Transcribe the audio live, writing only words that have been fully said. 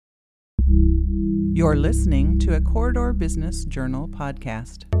You're listening to a Corridor Business Journal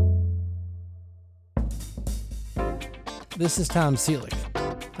podcast. This is Tom Seelig.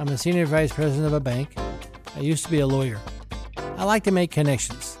 I'm a senior vice president of a bank. I used to be a lawyer. I like to make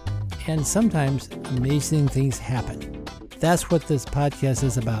connections, and sometimes amazing things happen. That's what this podcast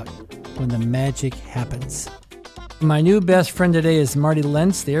is about, when the magic happens. My new best friend today is Marty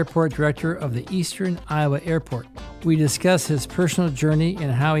Lentz, the airport director of the Eastern Iowa Airport. We discuss his personal journey and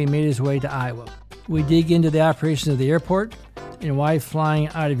how he made his way to Iowa. We dig into the operations of the airport and why flying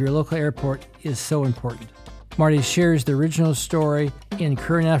out of your local airport is so important. Marty shares the original story and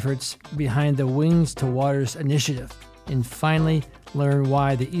current efforts behind the Wings to Waters initiative, and finally learn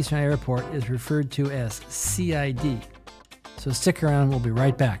why the Eastern Airport is referred to as CID. So stick around, we'll be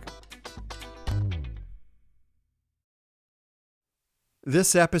right back.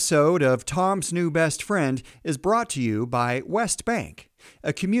 This episode of Tom's New Best Friend is brought to you by West Bank,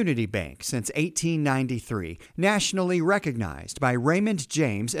 a community bank since 1893, nationally recognized by Raymond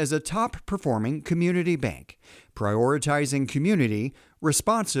James as a top-performing community bank, prioritizing community,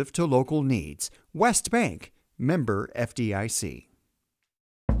 responsive to local needs. West Bank, member FDIC.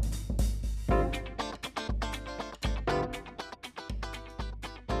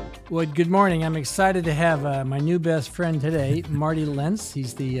 Well, good morning. I'm excited to have my new best friend today, Marty Lentz.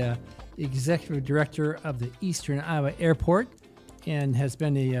 He's the executive director of the Eastern Iowa Airport and has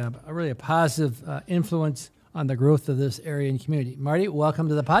been a really positive influence on the growth of this area and community. Marty, welcome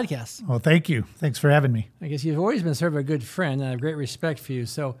to the podcast. Well, thank you. Thanks for having me. I guess you've always been sort of a good friend, and I have great respect for you.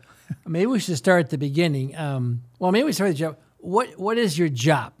 So maybe we should start at the beginning. Maybe we start with the job. What is your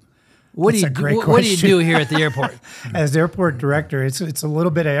job? What do you do here at the airport? As airport director, it's a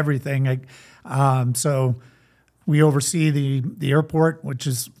little bit of everything. So we oversee the airport, which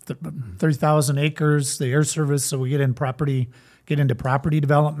is 30,000 acres, the air service. So we get into property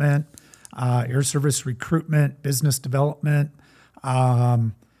development, air service recruitment, business development,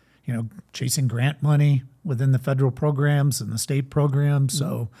 chasing grant money within the federal programs and the state programs.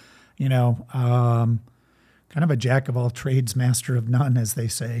 So, kind of a jack of all trades, master of none, as they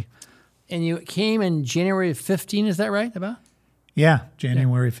say. And you came in January of 15, is that right? Yeah,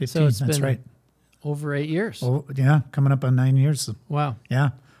 January 15, so it's that's been right. Over 8 years. Oh, yeah, coming up on 9 years. Wow.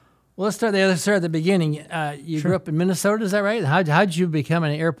 Yeah. Well, let's start at the beginning. You Sure. grew up in Minnesota, is that right? How did you become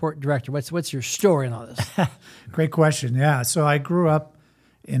an airport director? What's your story in all this? Great question. Yeah, so I grew up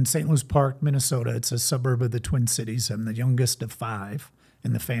in St. Louis Park, Minnesota. It's a suburb of the Twin Cities. I'm the youngest of 5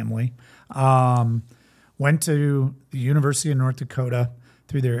 in the family. Went to the University of North Dakota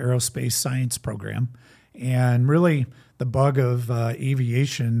through their aerospace science program. And really the bug of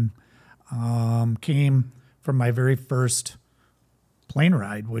aviation came from my very first plane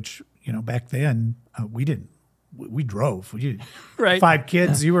ride, which, back then we drove. Right. 5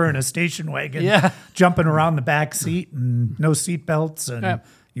 kids, you were in a station wagon, jumping around the back seat and no seat belts, and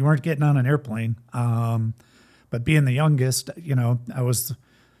you weren't getting on an airplane. But being the youngest, I was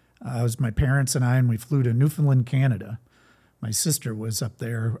my parents and we flew to Newfoundland, Canada. My sister was up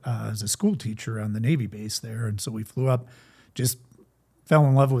there as a school teacher on the Navy base there, and so we flew up, just fell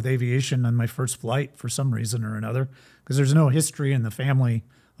in love with aviation on my first flight for some reason or another, because there's no history in the family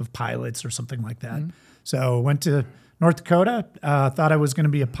of pilots or something like that. Mm-hmm. So went to North Dakota, thought I was going to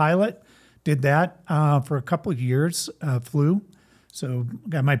be a pilot, did that for a couple of years, flew. So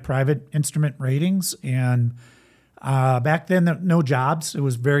got my private instrument ratings, and back then, no jobs. It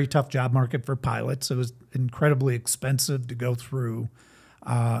was a very tough job market for pilots. It was incredibly expensive to go through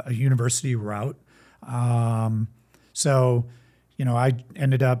a university route. So, I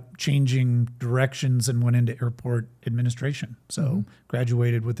ended up changing directions and went into airport administration. So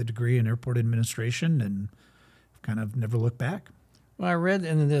graduated with a degree in airport administration and kind of never looked back. Well, I read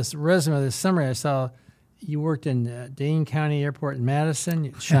in this resume, this summary, I saw you worked in Dane County Airport in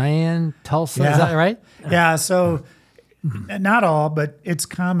Madison, Cheyenne, Tulsa. Is that right? Yeah. So not all, but it's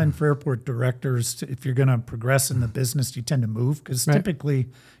common for airport directors if you're going to progress in the business, you tend to move because typically,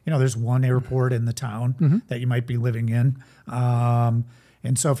 there's one airport in the town that you might be living in. And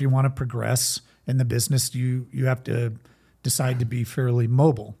so if you want to progress in the business, you have to decide to be fairly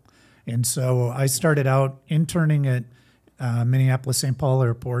mobile. And so I started out interning at Minneapolis-St. Paul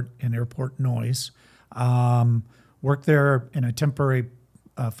Airport in airport noise. Worked there in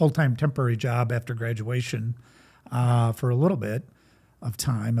a full-time temporary job after graduation for a little bit of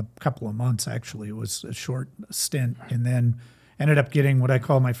time, a couple of months actually. It was a short stint, and then ended up getting what I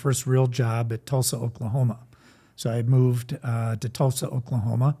call my first real job at Tulsa, Oklahoma. So I moved to Tulsa,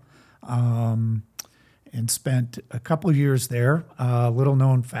 Oklahoma, and spent a couple of years there. Little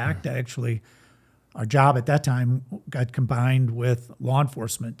known fact, I actually our job at that time got combined with law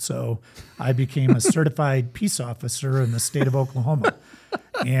enforcement. So I became a certified peace officer in the state of Oklahoma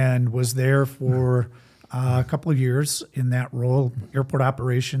and was there for a couple of years in that role, airport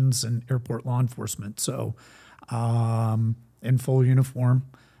operations and airport law enforcement. So in full uniform.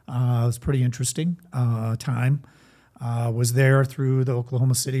 It was pretty interesting time. Was there through the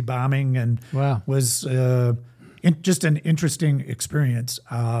Oklahoma City bombing and was just an interesting experience.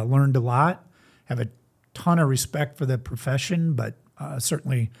 Learned a lot. Have a ton of respect for the profession, but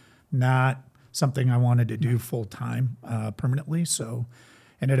certainly not something I wanted to do full time permanently. So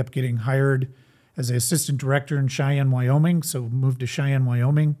ended up getting hired as an assistant director in Cheyenne, Wyoming. So moved to Cheyenne,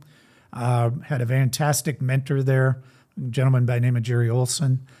 Wyoming. Had a fantastic mentor there, a gentleman by the name of Jerry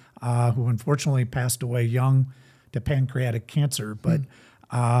Olson, who unfortunately passed away young to pancreatic cancer. But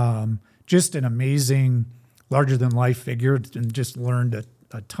just an amazing, larger-than-life figure, and just learned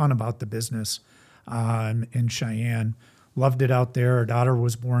a ton about the business in Cheyenne. Loved it out there. Our daughter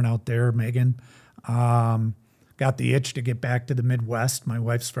was born out there, Megan. Got the itch to get back to the Midwest. My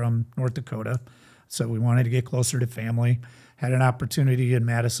wife's from North Dakota, so we wanted to get closer to family. Had an opportunity in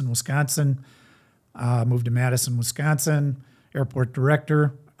Madison, Wisconsin. Moved to Madison, Wisconsin. Airport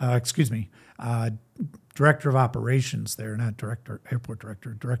director, director of operations there, not director, airport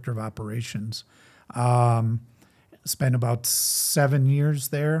director, director of operations. Spent about 7 years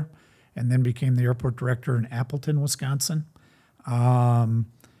there, and then became the airport director in Appleton, Wisconsin. And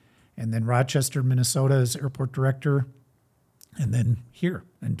then Rochester, Minnesota as airport director, and then here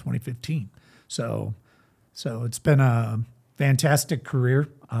in 2015. So it's been a fantastic career.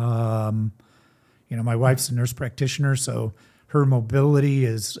 My wife's a nurse practitioner, so her mobility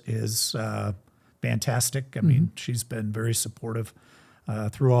is fantastic. I mean, she's been very supportive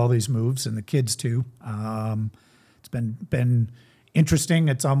through all these moves, and the kids too. It's been interesting.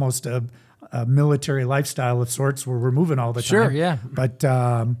 It's almost a military lifestyle of sorts where we're moving all the time. Sure, yeah. But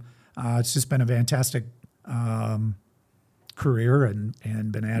it's just been a fantastic career,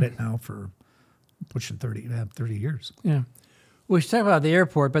 and been at it now for pushing 30 years. Yeah. We should talk about the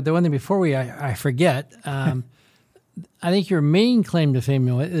airport, but the one thing before I forget, I think your main claim to fame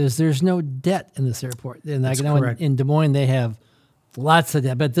is there's no debt in this airport. And I know in Des Moines they have lots of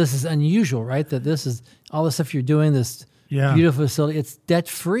debt, but this is unusual, right? That this is all the stuff you're doing, this beautiful facility, it's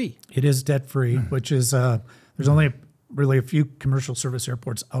debt-free. It is debt-free, which is, there's only really a few commercial service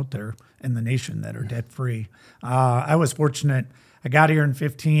airports out there in the nation that are debt-free. I was fortunate. I got here in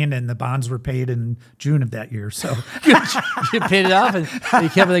 2015, and the bonds were paid in June of that year. So you paid it off, and you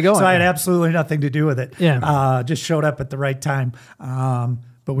kept it going. So I had absolutely nothing to do with it. Yeah. Just showed up at the right time.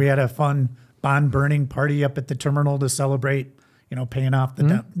 But we had a fun bond burning party up at the terminal to celebrate, paying off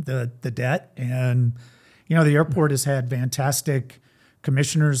the debt. And the airport has had fantastic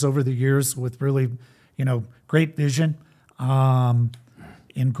commissioners over the years with really, great vision and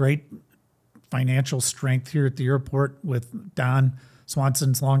great financial strength here at the airport, with Don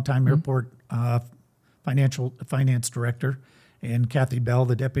Swanson's longtime airport finance director, and Kathy Bell,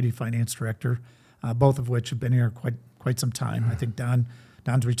 the deputy finance director, both of which have been here quite some time. I think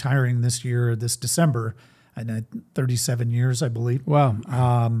Don's retiring this December, and at 37 years, I believe. Wow.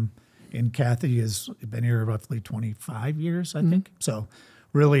 And Kathy has been here roughly 25 years, I think. So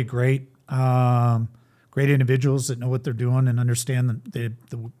really great individuals that know what they're doing and understand the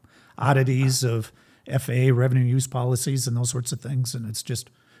oddities of FAA revenue use policies and those sorts of things. And it's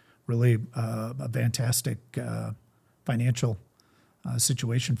just really a fantastic financial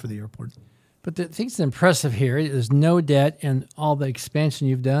situation for the airport. But the thing that's impressive here is no debt, and all the expansion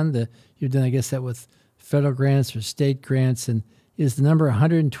you've done. You've done, I guess, that with federal grants or state grants, and is the number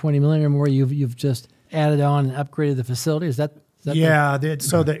 120 million or more you've just added on and upgraded the facility? Is that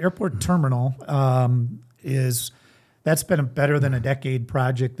so the airport terminal that's been a better than a decade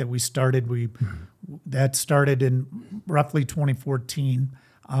project that we started. That started in roughly 2014.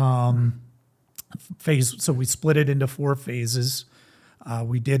 So we split it into 4 phases.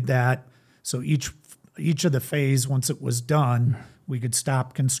 We did that. So each of the phase, once it was done, we could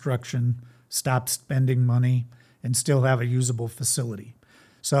stop construction, stop spending money, and still have a usable facility.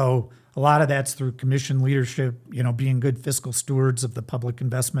 So a lot of that's through commission leadership, being good fiscal stewards of the public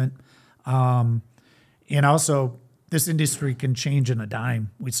investment. And also, this industry can change in a dime.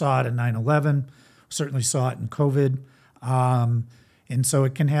 We saw it in 9/11, certainly saw it in COVID. And so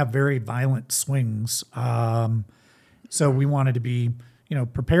it can have very violent swings. So we wanted to be,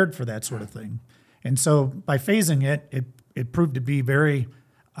 prepared for that sort of thing. And so by phasing it proved to be very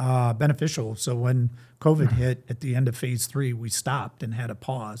beneficial. So when COVID hit at the end of phase 3, we stopped and had a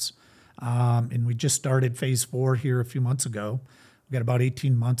pause. And we just started phase 4 here a few months ago. We got about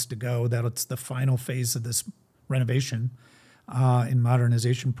 18 months to go. That's the final phase of this renovation and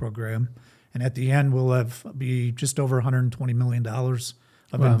modernization program. And at the end, we'll be just over $120 million of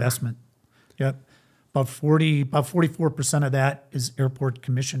investment. Yep. About 44% of that is airport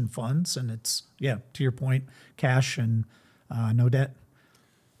commission funds. And it's, to your point, cash and no debt.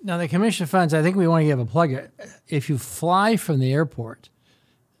 Now, the commission funds, I think we want to give a plug. If you fly from the airport,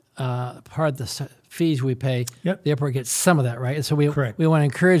 part of the fees we pay, the airport gets some of that, right? So we want to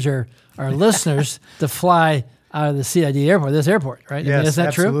encourage our listeners to fly out of the CID airport, this airport, right? Yes, isn't that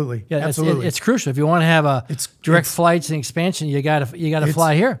absolutely. True? Yeah, absolutely. It's crucial. If you want to have direct flights and expansion, you got to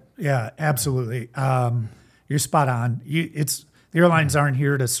fly here. Yeah, absolutely. You're spot on. The airlines aren't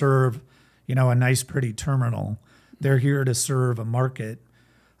here to serve, a nice, pretty terminal. They're here to serve a market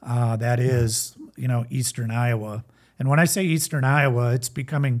that is, Eastern Iowa. And when I say Eastern Iowa, it's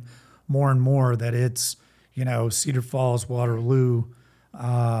becoming more and more that it's, Cedar Falls, Waterloo,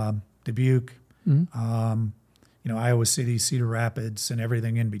 Dubuque, Iowa City, Cedar Rapids, and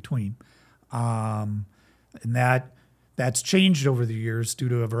everything in between. And that's changed over the years due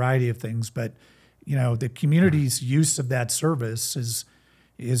to a variety of things. But, the community's use of that service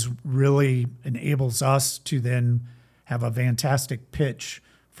is really enables us to then have a fantastic pitch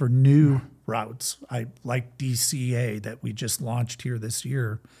for new routes. I like DCA that we just launched here this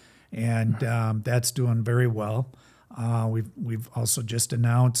year, and that's doing very well. We've also just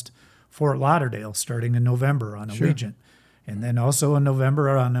announced Fort Lauderdale starting in November on Allegiant, and then also in November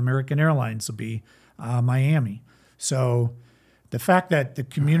on American Airlines will be Miami. So the fact that the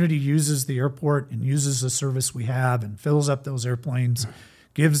community uses the airport and uses the service we have and fills up those airplanes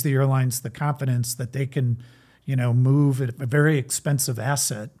gives the airlines the confidence that they can, move a very expensive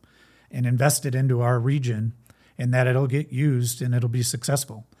asset and invest it into our region, and that it'll get used and it'll be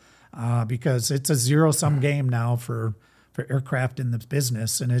successful. Because it's a zero-sum game now for aircraft in the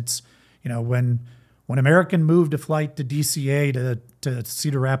business. And it's, when American moved a flight to DCA to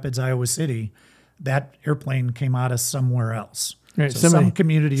Cedar Rapids, Iowa City, that airplane came out of somewhere else. Right. So some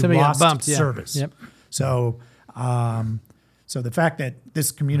community lost service. Yep. So the fact that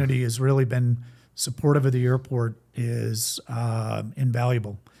this community has really been supportive of the airport is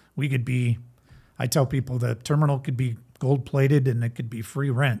invaluable. I tell people the terminal could be gold-plated and it could be free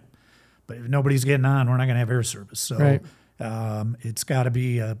rent. But if nobody's getting on, we're not going to have air service. So it's got to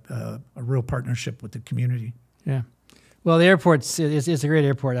be a real partnership with the community. Yeah. Well, the airport's it's a great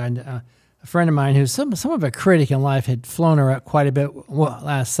airport. A friend of mine who's some of a critic in life had flown her out quite a bit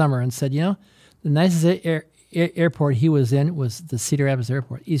last summer and said, the nicest airport he was in was the Cedar Rapids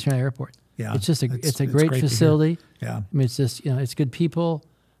Airport, Eastern Iowa Airport. Yeah. It's just it's a great facility. Yeah. I mean, it's just, it's good people.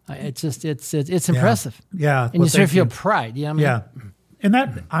 It's impressive. Yeah. And you sort of feel pride. Yeah. Yeah. And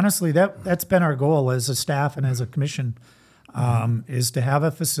that, honestly, that's been our goal as a staff and as a commission, is to have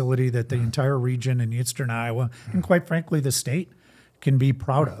a facility that the entire region in Eastern Iowa, and quite frankly, the state, can be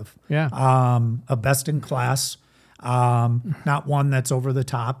proud of. Yeah. A best in class, not one that's over the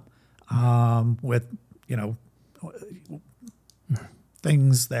top, with,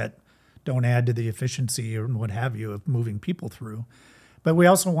 things that don't add to the efficiency or what have you of moving people through. But we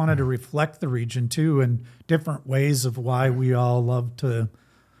also wanted to reflect the region too, and different ways of why we all love to,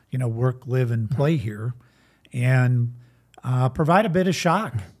 work, live, and play here, and provide a bit of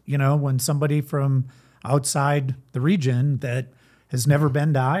shock. When somebody from outside the region that has never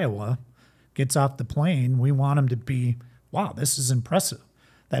been to Iowa gets off the plane, we want them to be, wow, this is impressive.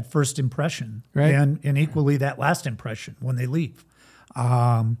 That first impression, right. and equally that last impression when they leave.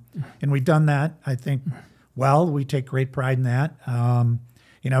 And we've done that, I think. Well, we take great pride in that.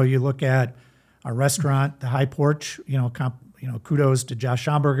 You look at our restaurant, the High Porch. Kudos to Josh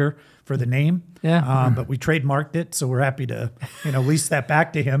Schomburger for the name. Yeah. But we trademarked it, so we're happy to lease that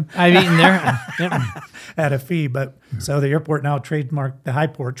back to him. I've eaten there. Yep. At a fee. But so the airport now trademarked the High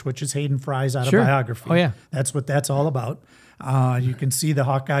Porch, which is Hayden Fry's autobiography. Oh yeah. That's what that's all about. You can see the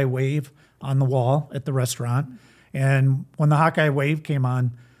Hawkeye wave on the wall at the restaurant, and when the Hawkeye wave came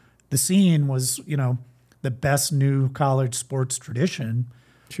on, the scene was the best new college sports tradition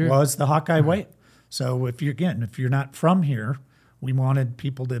was the Hawkeye wave. So if you're not from here, we wanted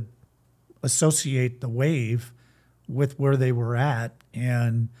people to associate the wave with where they were at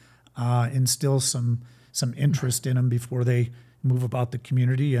and instill some interest in them before they move about the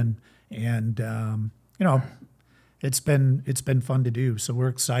community. And it's been fun to do. So we're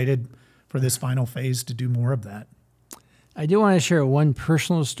excited for this final phase to do more of that. I do want to share one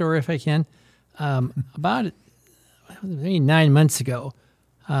personal story if I can. About maybe 9 months ago,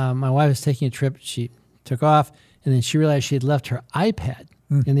 my wife was taking a trip. She took off, and then she realized she had left her iPad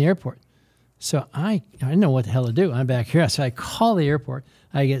in the airport. So I didn't know what the hell to do. I'm back here. So I call the airport.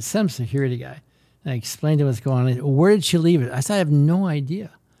 I get some security guy. I explained to him what's going on. Where did she leave it? I said, I have no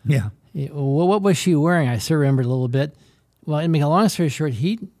idea. Yeah. Well, what was she wearing? I still remembered a little bit. Well, to make a long story short,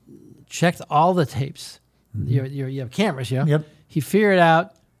 he checked all the tapes. You have cameras, Yep. He figured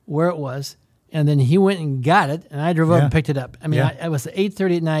out where it was, and then he went and got it, and I drove up and picked it up. I mean, I was at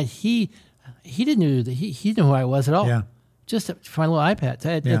 8:30 at night. He didn't know he didn't know who I was at all. Yeah. Just for my little iPad.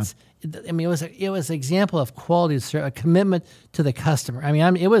 It was an example of quality of service, a commitment to the customer. I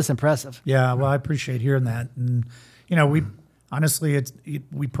mean, it was impressive. Yeah, well, I appreciate hearing that. And, we honestly,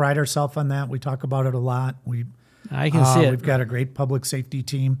 we pride ourselves on that. We talk about it a lot. I can see it. We've got a great public safety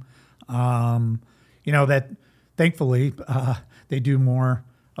team. That thankfully they do more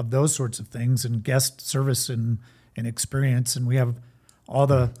of those sorts of things and guest service and experience. And we have all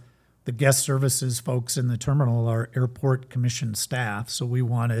the guest services folks in the terminal are airport commissioned staff. So we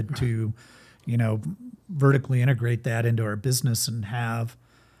wanted to, vertically integrate that into our business and have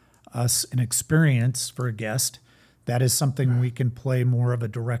us an experience for a guest that is something we can play more of a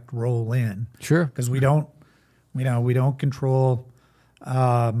direct role in. Sure. Because we don't control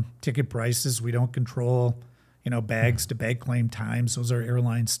ticket prices. We don't control, bags to bag claim times. Those are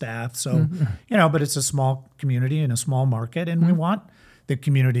airline staff. So, but it's a small community and a small market, and we want the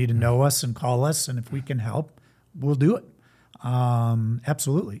community to know us and call us. And if we can help, we'll do it.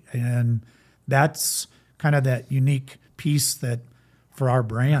 Absolutely. And that's kind of that unique piece that for our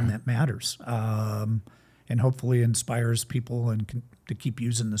brand that matters, and hopefully inspires people to keep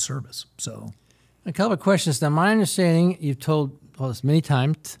using the service. So a couple of questions. Now, my understanding, you've told us many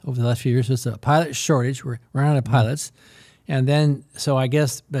times over the last few years, there's a pilot shortage. We're out of pilots. And then, so I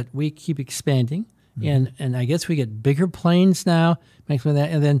guess, but we keep expanding. And I guess we get bigger planes now.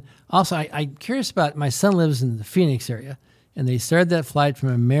 And then also, I'm curious about, my son lives in the Phoenix area, and they started that flight from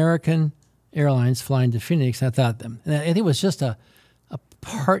American Airlines flying to Phoenix. And I thought them, and I think it was just a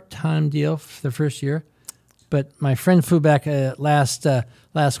part-time deal for the first year. But my friend flew back last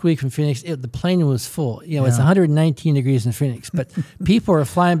week from Phoenix. The plane was full. It's 119 degrees in Phoenix, but people are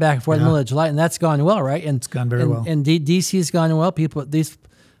flying back and forth in the middle of July, and that's gone well, right? And it's gone very well. And DC's gone well. These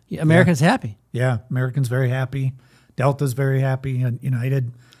Americans happy. Yeah, Americans very happy. Delta's very happy. And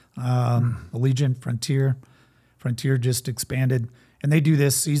United, Allegiant, Frontier just expanded, and they do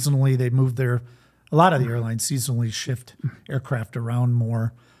this seasonally. They move a lot of the airlines seasonally shift aircraft around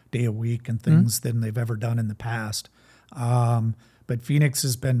more day a week and things than they've ever done in the past. But Phoenix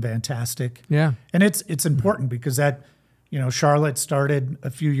has been fantastic. Yeah. And it's important because that, Charlotte started a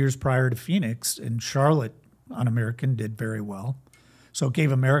few years prior to Phoenix, and Charlotte on American did very well. So it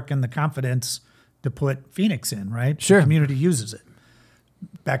gave American the confidence to put Phoenix in, right? Sure. The community uses it.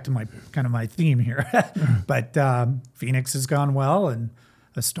 Back to my theme here. But Phoenix has gone well, and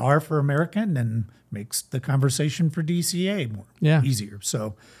a star for American, and makes the conversation for DCA more easier.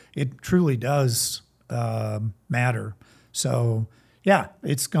 So it truly does matter. So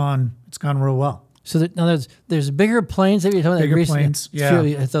it's gone real well. So now there's bigger planes that you're talking about. Bigger planes,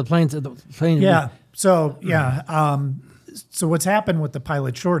 The plane. Yeah. So so what's happened with the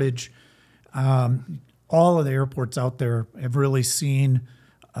pilot shortage? All of the airports out there have really seen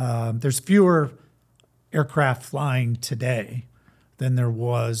there's fewer aircraft flying today than there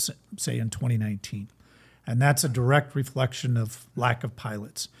was, say, in 2019. And that's a direct reflection of lack of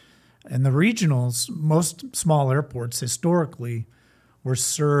pilots. And the regionals, most small airports historically were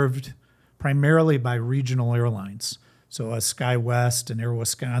served primarily by regional airlines. So a SkyWest, an Air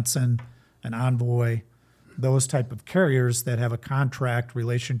Wisconsin, an Envoy, those type of carriers that have a contract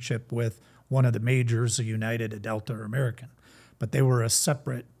relationship with one of the majors, a United, a Delta, or American. But they were a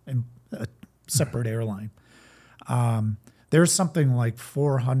separate airline. There's something like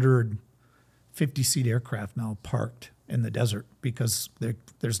 450-seat aircraft now parked in the desert because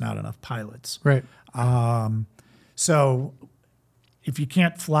there's not enough pilots. Right. So if you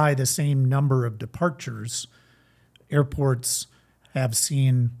can't fly the same number of departures, airports have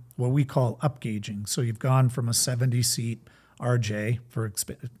seen what we call upgauging. So you've gone from a 70-seat RJ for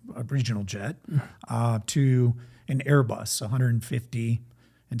a regional jet to an Airbus, 150.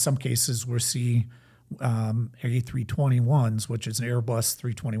 In some cases, we'll see A321s, which is an Airbus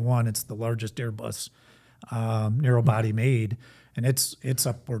 321. It's the largest Airbus narrow body made, and it's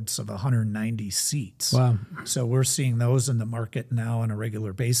upwards of 190 seats. Wow. So we're seeing those in the market now on a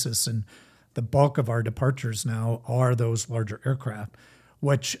regular basis, and the bulk of our departures now are those larger aircraft,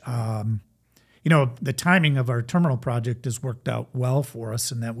 which the timing of our terminal project has worked out well for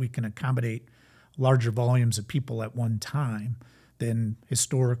us in that we can accommodate larger volumes of people at one time than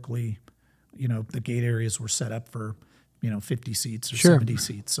historically, the gate areas were set up for, 50 seats or 70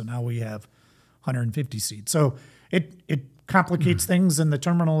 seats. So now we have 150 seats. So it complicates things in the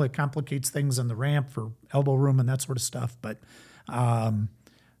terminal. It complicates things in the ramp for elbow room and that sort of stuff. But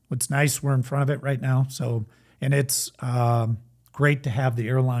what's nice, we're in front of it right now. So, and it's great to have the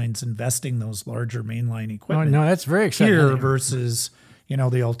airlines investing those larger mainline equipment. No, that's very exciting. Here versus,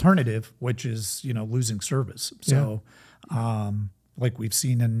 the alternative, which is, losing service. So, like we've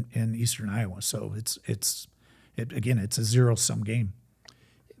seen in Eastern Iowa. So it's a zero-sum game.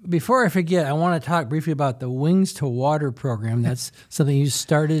 Before I forget, I want to talk briefly about the Wings to Water program. That's something you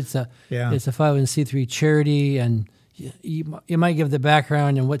started. It's a 501c3 charity, and you might give the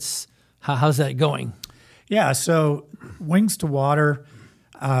background and how's that going? Yeah, so Wings to Water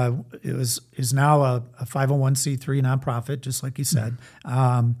is now a 501c3 nonprofit, just like you said.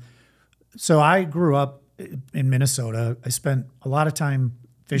 So I grew up in Minnesota. I spent a lot of time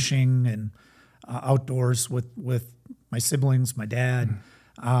fishing and outdoors with my siblings, my dad.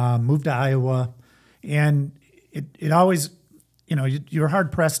 Moved to Iowa, and it always, you're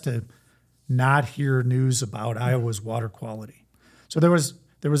hard pressed to not hear news about Iowa's water quality. So there was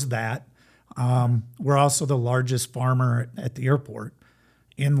that. We're also the largest farmer at the airport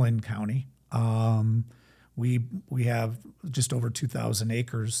in Lynn County. We have just over 2,000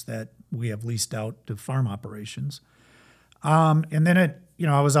 acres that we have leased out to farm operations. And then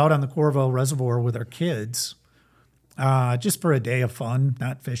I was out on the Corville Reservoir with our kids. Just for a day of fun,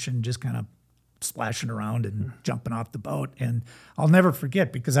 not fishing, just kind of splashing around and jumping off the boat. And I'll never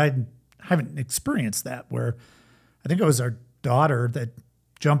forget, because I haven't experienced that, where I think it was our daughter that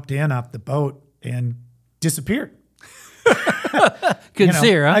jumped in off the boat and disappeared. Couldn't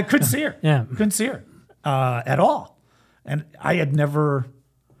see her, huh? I couldn't see her. Yeah. Couldn't see her at all. And I'd never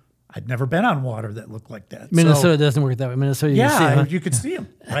been on water that looked like that. Minnesota doesn't work that way. Minnesota, you can see them, huh? You could see them,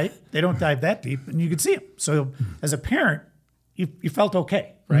 right? They don't dive that deep, and you could see them. So as a parent, you felt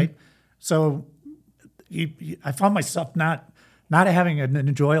okay, right? Mm-hmm. So I found myself not having an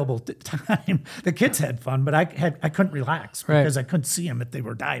enjoyable time. The kids had fun, but I couldn't relax because I couldn't see them if they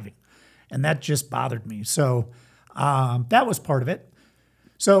were diving, and that just bothered me. So that was part of it.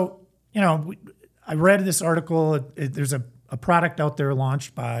 So I read this article. There's a product out there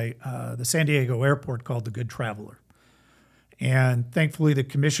launched by the San Diego airport called the Good Traveler. And thankfully, the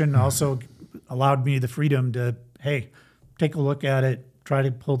commission also allowed me the freedom to, hey, take a look at it, try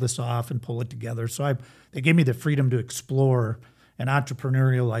to pull this off and pull it together. So they gave me the freedom to explore an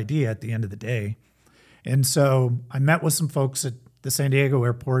entrepreneurial idea at the end of the day. And so I met with some folks at the San Diego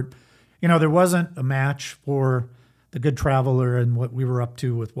airport. There wasn't a match for the Good Traveler and what we were up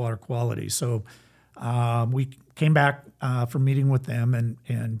to with water quality. So we came back from meeting with them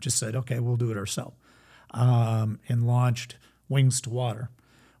and just said, okay, we'll do it ourselves, and launched Wings to Water,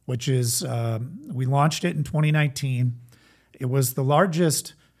 which is, we launched it in 2019. It was the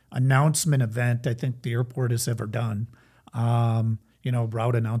largest announcement event I think the airport has ever done.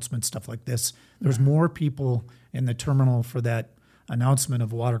 Route announcements, stuff like this. There's more people in the terminal for that announcement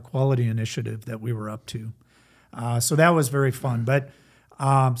of water quality initiative that we were up to. So that was very fun. But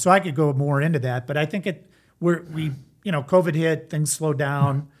so I could go more into that, but I think COVID hit, things slowed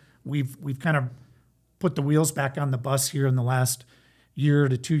down. We've kind of put the wheels back on the bus here in the last year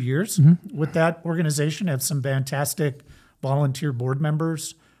to 2 years with that organization. I have some fantastic volunteer board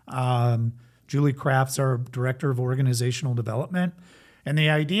members. Julie Kraft's our director of organizational development. And the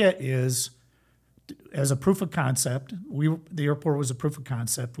idea is, as a proof of concept, the airport was a proof of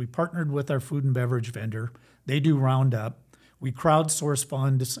concept. We partnered with our food and beverage vendor. They do Roundup. We crowdsource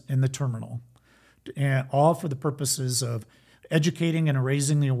funds in the terminal, and all for the purposes of educating and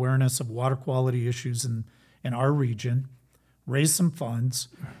raising the awareness of water quality issues in our region, raise some funds,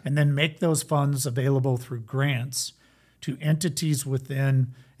 and then make those funds available through grants to entities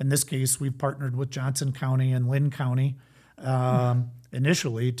within, in this case, we've partnered with Johnson County and Lynn County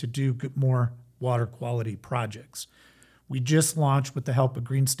initially to do more water quality projects. We just launched, with the help of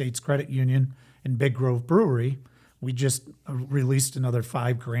Green States Credit Union and Big Grove Brewery, we just released another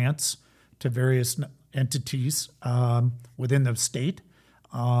 5 grants to various entities within the state.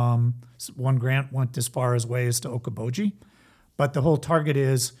 One grant went as far as to Okoboji, but the whole target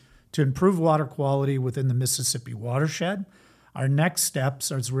is to improve water quality within the Mississippi watershed. Our next steps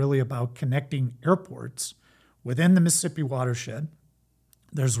is really about connecting airports within the Mississippi watershed.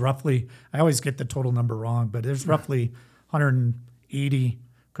 There's roughly, I always get the total number wrong, but there's roughly 180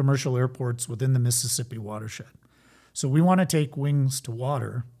 commercial airports within the Mississippi watershed. So we want to take Wings to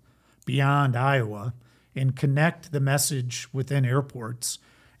Water beyond Iowa and connect the message within airports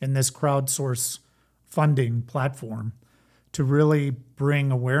in this crowdsource funding platform to really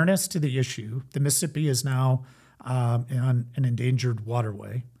bring awareness to the issue. The Mississippi is now on an endangered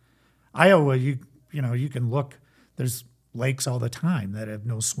waterway. Iowa, you can look. There's lakes all the time that have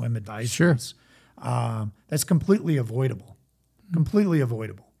no swim advisories. Sure. That's completely avoidable. Completely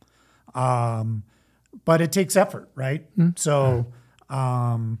avoidable. But it takes effort, right? So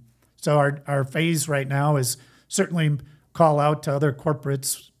our phase right now is certainly call out to other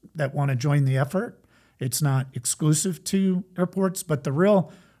corporates that want to join the effort. It's not exclusive to airports, but the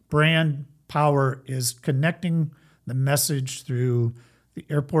real brand power is connecting the message through the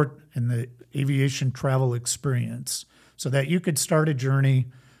airport and the aviation travel experience so that you could start a journey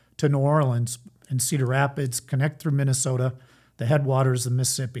to New Orleans and Cedar Rapids, connect through Minnesota, the headwaters of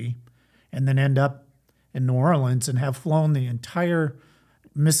Mississippi, and then end up in New Orleans and have flown the entire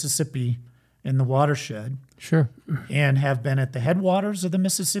Mississippi in the watershed. Sure. And have been at the headwaters of the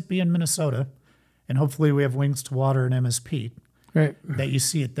Mississippi in Minnesota. And hopefully we have Wings to Water and MSP. Right. That you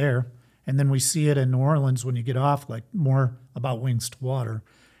see it there. And then we see it in New Orleans when you get off, like more about Wings to Water.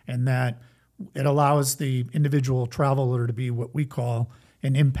 And that it allows the individual traveler to be what we call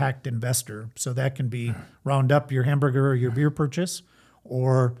an impact investor. So that can be round up your hamburger or your beer purchase,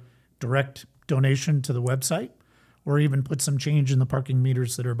 or direct donation to the website, or even put some change in the parking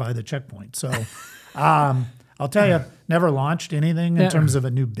meters that are by the checkpoint. So I'll tell you, never launched anything in terms of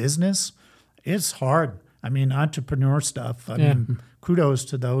a new business. It's hard. I mean, entrepreneur stuff. I mean, kudos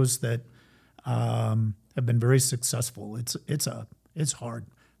to those that have been very successful. It's hard.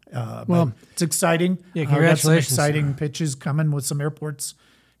 But it's exciting. Yeah, Got some congratulations. exciting pitches coming with some airports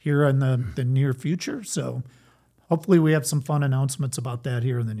here in the near future. So hopefully we have some fun announcements about that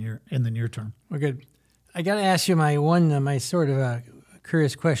here in the near term. Well, good. I got to ask you my sort of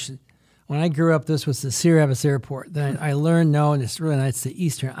curious question. When I grew up, this was the Cedar Rapids Airport. Then I learned, and it's really nice, the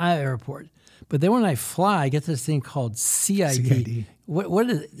Eastern Iowa Airport. But then when I fly, I get this thing called CID. CID. What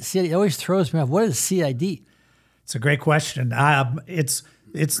is CID? It always throws me off. What is CID? It's a great question. It's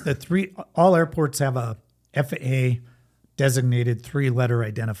the three. All airports have a FAA designated 3-letter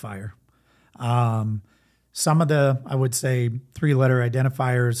identifier. Some of the, I would say, 3-letter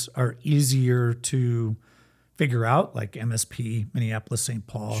identifiers are easier to figure out, like MSP, Minneapolis, St.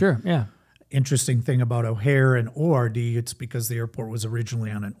 Paul. Sure, yeah. Interesting thing about O'Hare and ORD, it's because the airport was originally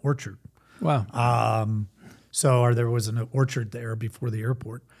on an orchard. Wow. So there was an orchard there before the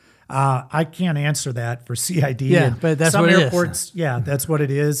airport. I can't answer that for CID. Yeah, but that's some what it is. airports, yeah, that's what it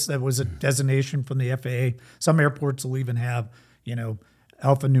is. That was a designation from the FAA. Some airports will even have,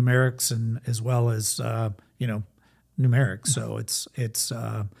 alphanumerics and as well as numerics. So it's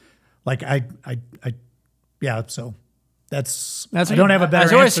like yeah. So that's I don't have a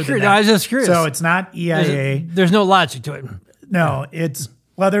better answer than that. I was just curious. So it's not EIA. There's no logic to it. No,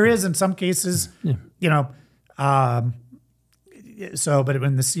 there is in some cases. But in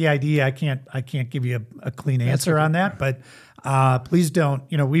the CID, I can't give you a clean answer on that. But please don't.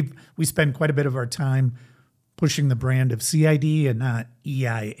 We spend quite a bit of our time pushing the brand of CID and not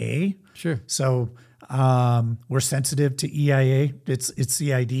EIA. Sure. So we're sensitive to EIA. It's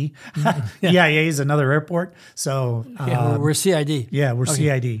CID. EIA is another airport. So we're CID. Yeah, we're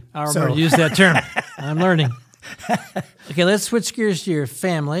CID. I'll remember to use that term. I'm learning. Okay, let's switch gears to your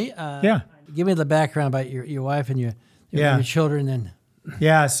family. Yeah. Give me the background about your wife and your children. And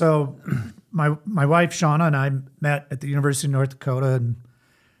yeah, so my wife Shauna and I met at the University of North Dakota in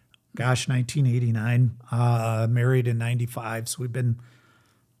 1989. Married in 95. So we've been,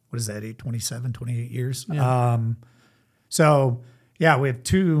 28 years. Yeah. We have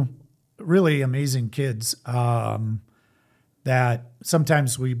 2 really amazing kids that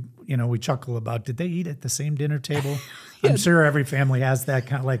sometimes we chuckle about. Did they eat at the same dinner table? I'm sure every family has that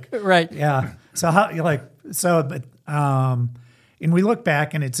kind of like, right. Yeah. And we look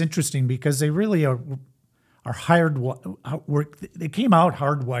back and it's interesting because they really are they came out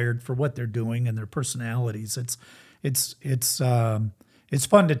hardwired for what they're doing and their personalities. It's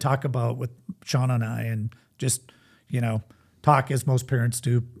fun to talk about with Shauna and I and just, talk as most parents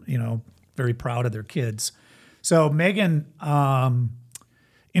do, very proud of their kids. So Megan,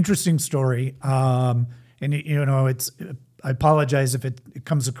 interesting story. I apologize if it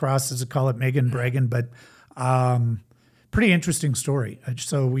comes across as I call it Megan bragging, but pretty interesting story.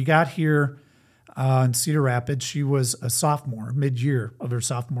 So we got here in Cedar Rapids. She was a sophomore, mid-year of her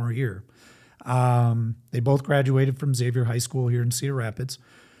sophomore year. They both graduated from Xavier High School here in Cedar Rapids.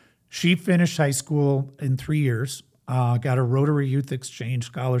 She finished high school in 3 years, got a Rotary Youth Exchange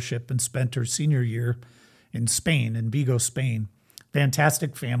scholarship, and spent her senior year in Spain, in Vigo, Spain.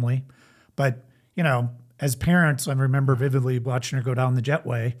 Fantastic family. But, as parents, I remember vividly watching her go down the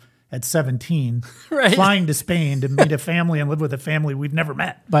jetway at 17, Right. flying to Spain to meet a family and live with a family we've never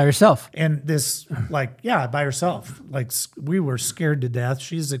met. By herself. And this, by herself. Like, we were scared to death.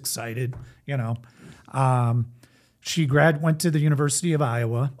 She's excited, She went to the University of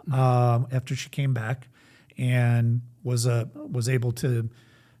Iowa after she came back, and was able to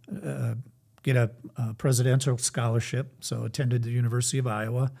get a presidential scholarship. So attended the University of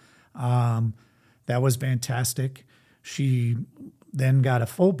Iowa. That was fantastic. She then got a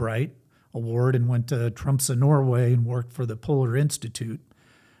Fulbright award and went to Tromsø, Norway, and worked for the Polar Institute,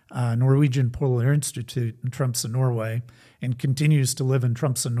 Norwegian Polar Institute in Tromsø, Norway, and continues to live in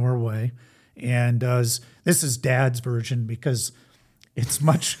Tromsø, Norway. And this is Dad's version because it's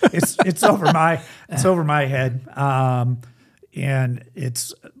over my head, and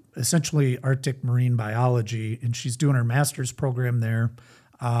it's essentially Arctic marine biology. And she's doing her master's program there.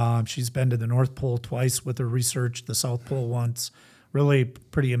 She's been to the North Pole twice with her research, the South Pole once. Really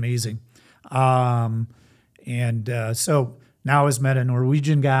pretty amazing. So now has met a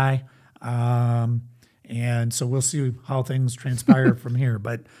Norwegian guy. And so we'll see how things transpire from here.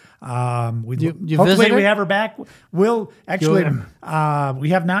 But hopefully we have her back. We'll actually, we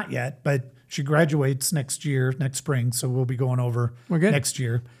have not yet, but she graduates next spring. So we'll be going over next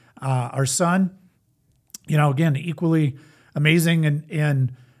year. Our son, again, equally amazing.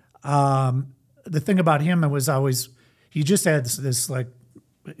 And the thing about him, was always, he just had this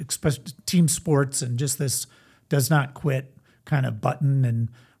team sports and just this does not quit kind of button, and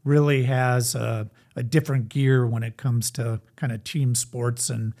really has a different gear when it comes to kind of team sports.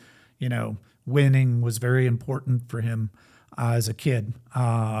 And, winning was very important for him as a kid,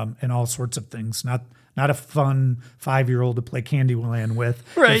 and all sorts of things. Not a fun 5-year-old to play Candyland with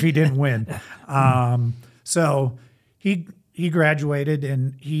if he didn't win. So he graduated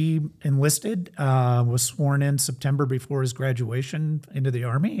and he enlisted, was sworn in September before his graduation into the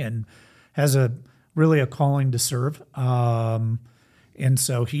Army, and has really a calling to serve. And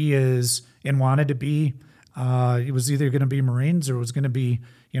so he is, and wanted to be, he was either going to be Marines or was going to be,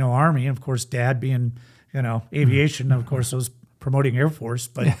 Army. And of course, Dad being, aviation, of course, was promoting Air Force,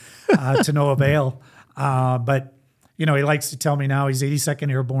 but to no avail. But, he likes to tell me now he's 82nd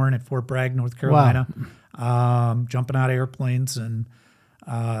Airborne at Fort Bragg, North Carolina, jumping out of airplanes, and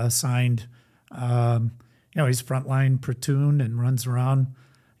assigned, he's frontline platoon and runs around,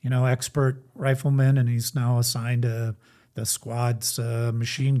 expert rifleman, and he's now assigned to the squad's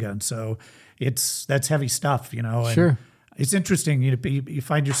machine gun. So that's heavy stuff, and Sure. It's interesting. You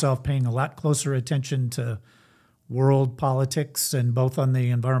find yourself paying a lot closer attention to world politics, and both on the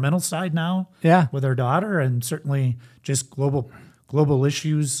environmental side now with our daughter, and certainly just global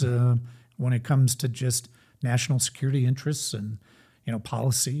issues when it comes to just national security interests and,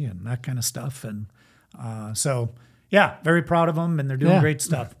 policy and that kind of stuff. And very proud of them, and they're doing great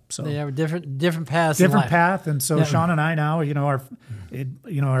stuff. So they have a different paths. Different path, and so Sean and I now, are in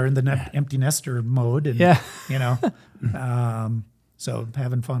the empty nester mode, and so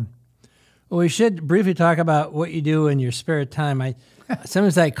having fun. Well, we should briefly talk about what you do in your spare time.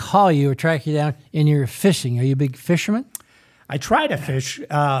 Sometimes I call you or track you down, and you're fishing. Are you a big fisherman? I try to fish,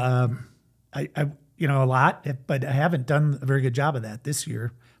 a lot, but I haven't done a very good job of that this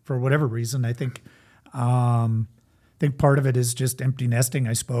year for whatever reason. I think part of it is just empty nesting,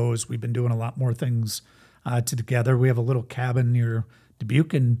 I suppose. We've been doing a lot more things together. We have a little cabin near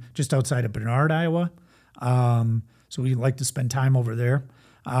Dubuque and just outside of Bernard, Iowa. So we like to spend time over there.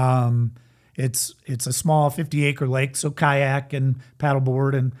 It's a small 50-acre lake, so kayak and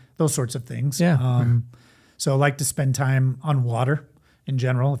paddleboard and those sorts of things. So I like to spend time on water in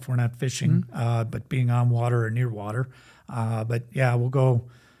general if we're not fishing, but being on water or near water. We'll go.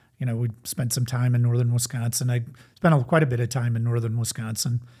 We spent some time in northern Wisconsin. I spent quite a bit of time in northern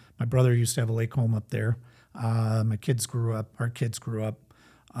Wisconsin. My brother used to have a lake home up there. Our kids grew up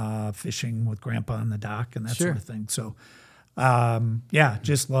fishing with Grandpa on the dock and that sort of thing. So,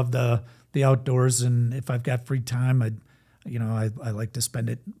 just love the outdoors. And if I've got free time, I like to spend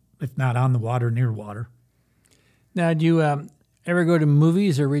it, if not on the water, near water. Now, do you ever go to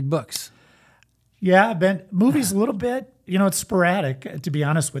movies or read books? Yeah, I've been movies a little bit. It's sporadic, to be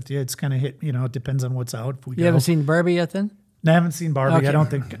honest with you. It's kind of hit. It depends on what's out. You haven't seen Barbie yet, then? No, I haven't seen Barbie. Okay. I don't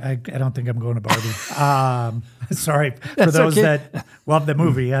think I'm going to Barbie. Sorry for those that love the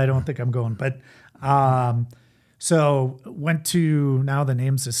movie. I don't think I'm going. But so went to, now the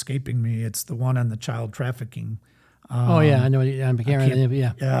name's escaping me. It's the one on the child trafficking. I know.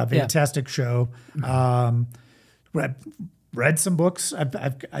 Yeah, fantastic show. Read some books.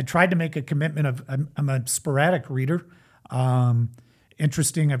 I tried to make a commitment of I'm a sporadic reader.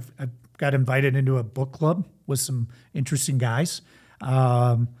 Interesting. I've got invited into a book club with some interesting guys.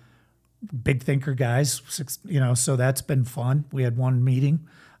 big thinker guys, so that's been fun. We had one meeting.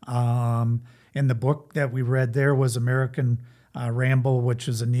 And the book that we read there was American Ramble, which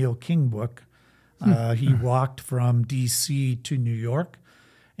is a Neil King book. He walked from D.C. to New York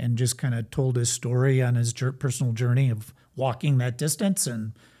and just kind of told his story on his personal journey of walking that distance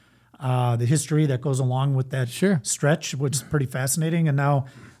and the history that goes along with that stretch, which is pretty fascinating. And now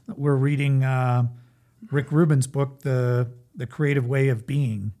we're reading Rick Rubin's book, The Creative Way of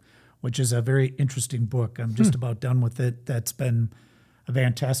Being, which is a very interesting book. I'm just about done with it. That's been a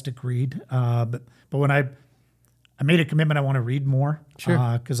fantastic read. But when I made a commitment, I want to read more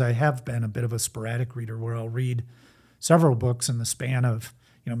because I have been a bit of a sporadic reader where I'll read several books in the span of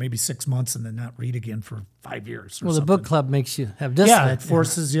maybe 6 months and then not read again for 5 years. Well, the book club makes you have discipline. Yeah, it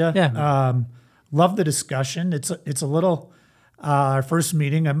forces you. Yeah. Love the discussion. It's a little our first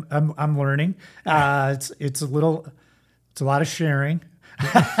meeting. I'm learning. It's a lot of sharing.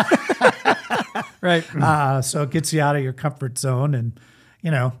 Right. So it gets you out of your comfort zone, and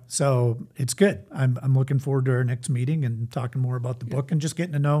so it's good. I'm looking forward to our next meeting and talking more about the book and just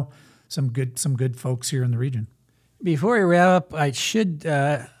getting to know some good folks here in the region. Before we wrap up, I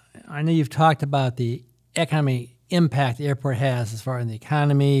know you've talked about the economic impact the airport has as far as the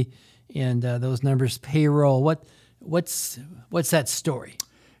economy and those numbers, payroll. What's that story?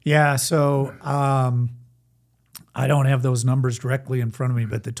 Yeah, so I don't have those numbers directly in front of me,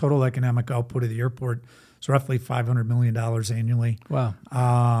 but the total economic output of the airport is roughly $500 million annually. Wow.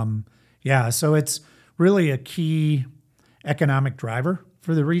 So it's really a key economic driver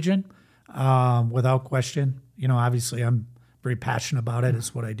for the region, without question. Obviously I'm very passionate about it.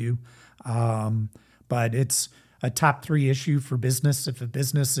 It's what I do. But it's a top 3 issue for business. If a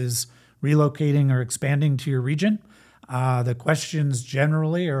business is relocating or expanding to your region, the questions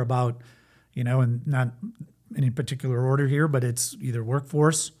generally are about, and not any particular order here, but it's either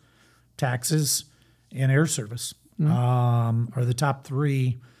workforce, taxes, and air service are the top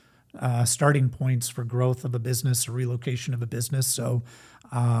 3 starting points for growth of a business or relocation of a business. So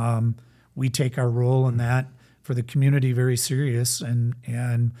we take our role in that for the community very serious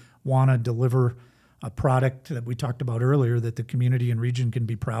and want to deliver a product that we talked about earlier that the community and region can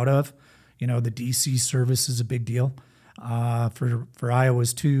be proud of. The DC service is a big deal. For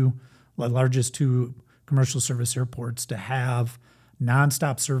Iowa's largest 2 commercial service airports to have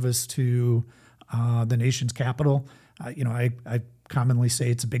nonstop service to the nation's capital, I commonly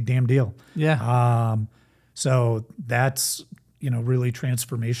say it's a big damn deal. Yeah. So that's really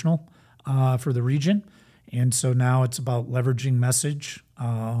transformational for the region, and so now it's about leveraging message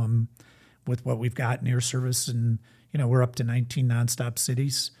with what we've got in air service, and we're up to 19 nonstop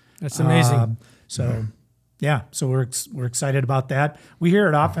cities. That's amazing. So we're excited about that. We hear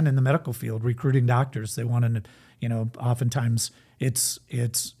it often in the medical field, recruiting doctors. They want to, oftentimes it's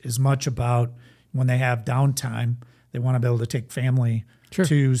as much about when they have downtime, they want to be able to take family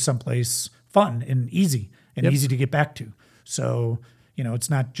to someplace fun and easy to get back to. So, it's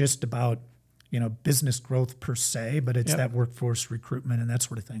not just about, business growth per se, but it's that workforce recruitment and that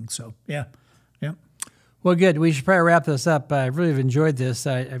sort of thing. So, yeah. Well, good. We should probably wrap this up. I really have enjoyed this.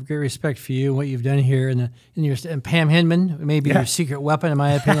 I have great respect for you and what you've done here. And Pam Hinman, maybe your secret weapon, in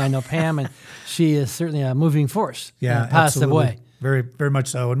my opinion. I know Pam, and she is certainly a moving force in a positive way. Very, very much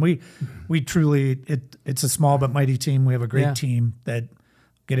so. And we truly, it's a small but mighty team. We have a great team that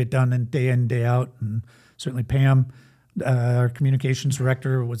get it done day in, day out. And certainly Pam, our communications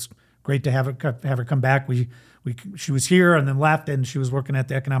director, was great to have her come back. She was here and then left, and she was working at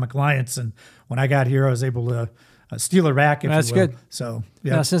the Economic Alliance. And when I got here, I was able to steal her back. That's good. So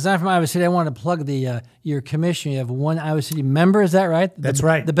Now, since I'm from Iowa City, I want to plug your commission. You have one Iowa City member, is that right? That's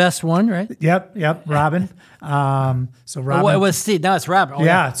right. The best one, right? Yep. Robin. So Robin. It was Steve. Now it's Robin. Oh,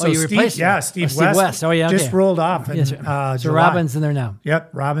 yeah. So you replaced him. Steve West. Oh, yeah. Okay. Just rolled off. And, so Robin's in there now.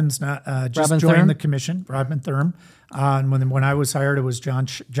 Yep. Robin's not just Robin joined Thurm? the commission. Robin Thurm. And when I was hired, it was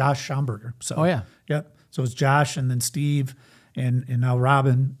Josh Schomburger. So yep. So it's Josh and then Steve and now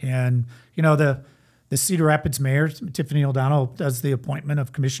Robin. And the Cedar Rapids mayor, Tiffany O'Donnell, does the appointment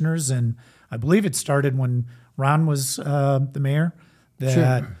of commissioners, and I believe it started when Ron was the mayor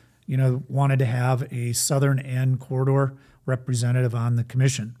that wanted to have a southern end corridor representative on the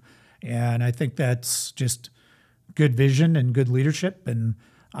commission, and I think that's just good vision and good leadership. And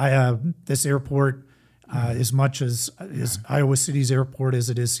this airport, as much as Iowa City's airport as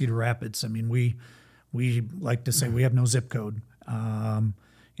it is Cedar Rapids, I mean we like to say we have no zip code.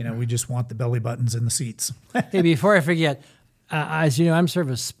 We just want the belly buttons in the seats. Hey, before I forget, as you know, I'm sort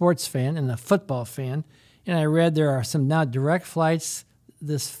of a sports fan and a football fan, and I read there are some now direct flights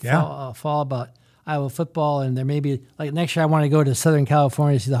this fall about Iowa football, and there may be, like next year I want to go to Southern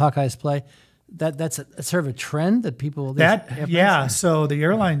California to see the Hawkeyes play. That's sort of a trend that people... So the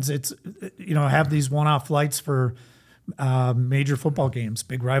airlines, it's, have these one-off flights for major football games,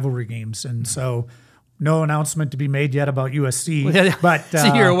 big rivalry games. And so no announcement to be made yet about USC. But it's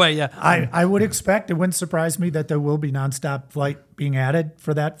a year away, yeah. I would expect, it wouldn't surprise me that there will be nonstop flight being added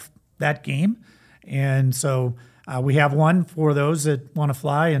for that game. And so we have one for those that want to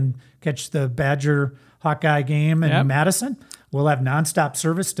fly and catch the Badger Hawkeye game in Madison. We'll have nonstop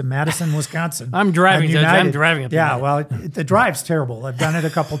service to Madison, Wisconsin. I'm driving. I'm driving it. Yeah, well, the drive's terrible. I've done it a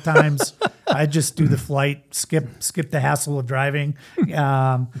couple times. I just do the flight, skip the hassle of driving.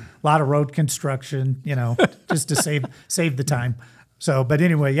 A lot of road construction, just to save the time. So, but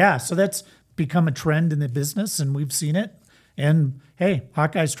anyway, so that's become a trend in the business, and we've seen it. And hey,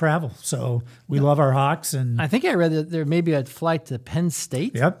 Hawkeyes travel, so we love our Hawks. And I think I read that there may be a flight to Penn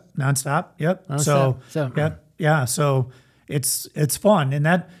State. Yep, nonstop. Yep. Nonstop. So it's fun, and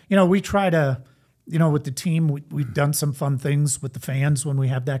that we try to, with the team, we've done some fun things with the fans when we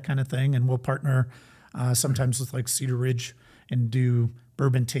have that kind of thing, and we'll partner sometimes with like Cedar Ridge and do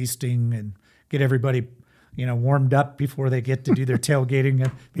bourbon tasting and get everybody warmed up before they get to do their tailgating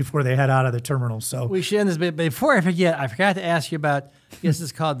and before they head out of the terminal. So we should end this, but before I forget, I forgot to ask you about, I guess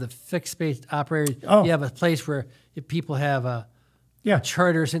it's called the fixed base operator. Oh. You have a place where if people have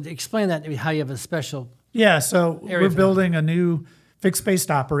charters, and explain that, how you have a special. Yeah, so we're building a new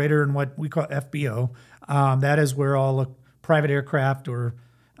fixed-based operator in what we call FBO. That is where all the private aircraft or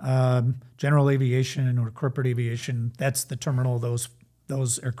general aviation or corporate aviation, that's the terminal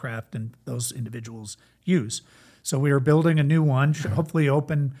those aircraft and those individuals use. So we are building a new one, should hopefully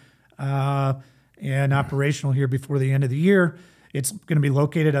open and operational here before the end of the year. It's going to be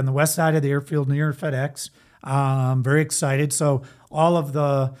located on the west side of the airfield near FedEx. Very excited. So all of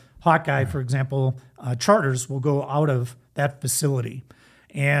the Hawkeye, for example, charters will go out of that facility.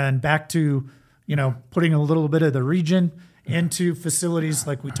 And back to, putting a little bit of the region into facilities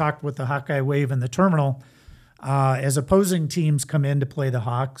like we talked with the Hawkeye Wave and the terminal. As opposing teams come in to play the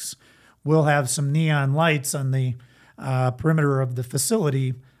Hawks, we'll have some neon lights on the perimeter of the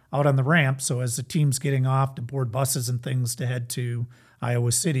facility out on the ramp. So as the team's getting off to board buses and things to head to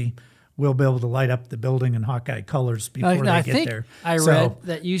Iowa City, we'll be able to light up the building in Hawkeye colors before they get there. I read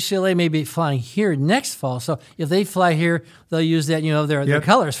that UCLA may be flying here next fall. So if they fly here, they'll use that, their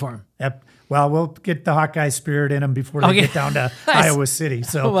colors for them. Yep. Well, we'll get the Hawkeye spirit in them before they get down to Iowa City.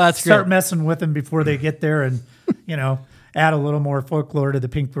 So start messing with them before they get there and, add a little more folklore to the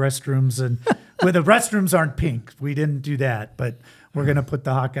pink restrooms. And well, the restrooms aren't pink. We didn't do that. But we're going to put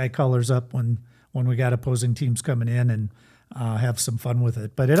the Hawkeye colors up when we got opposing teams coming in and have some fun with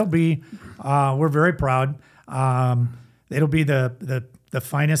it. But it'll be, we're very proud. It'll be the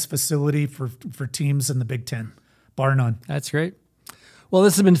finest facility for teams in the Big Ten, bar none. That's great. Well,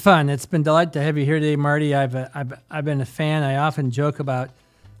 this has been fun. It's been a delight to have you here today, Marty. I've been a fan. I often joke about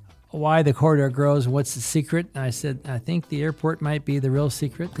why the corridor grows and what's the secret. And I said, I think the airport might be the real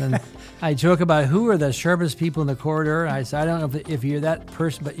secret. And I joke about who are the sharpest people in the corridor. I said, I don't know if you're that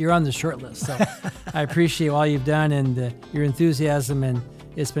person, but you're on the short list. So I appreciate all you've done and your enthusiasm, and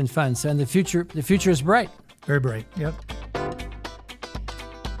it's been fun. So in the future is bright. Very bright. Yep.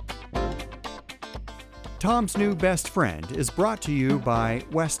 Tom's New Best Friend is brought to you by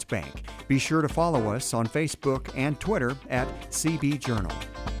West Bank. Be sure to follow us on Facebook and Twitter at CB Journal.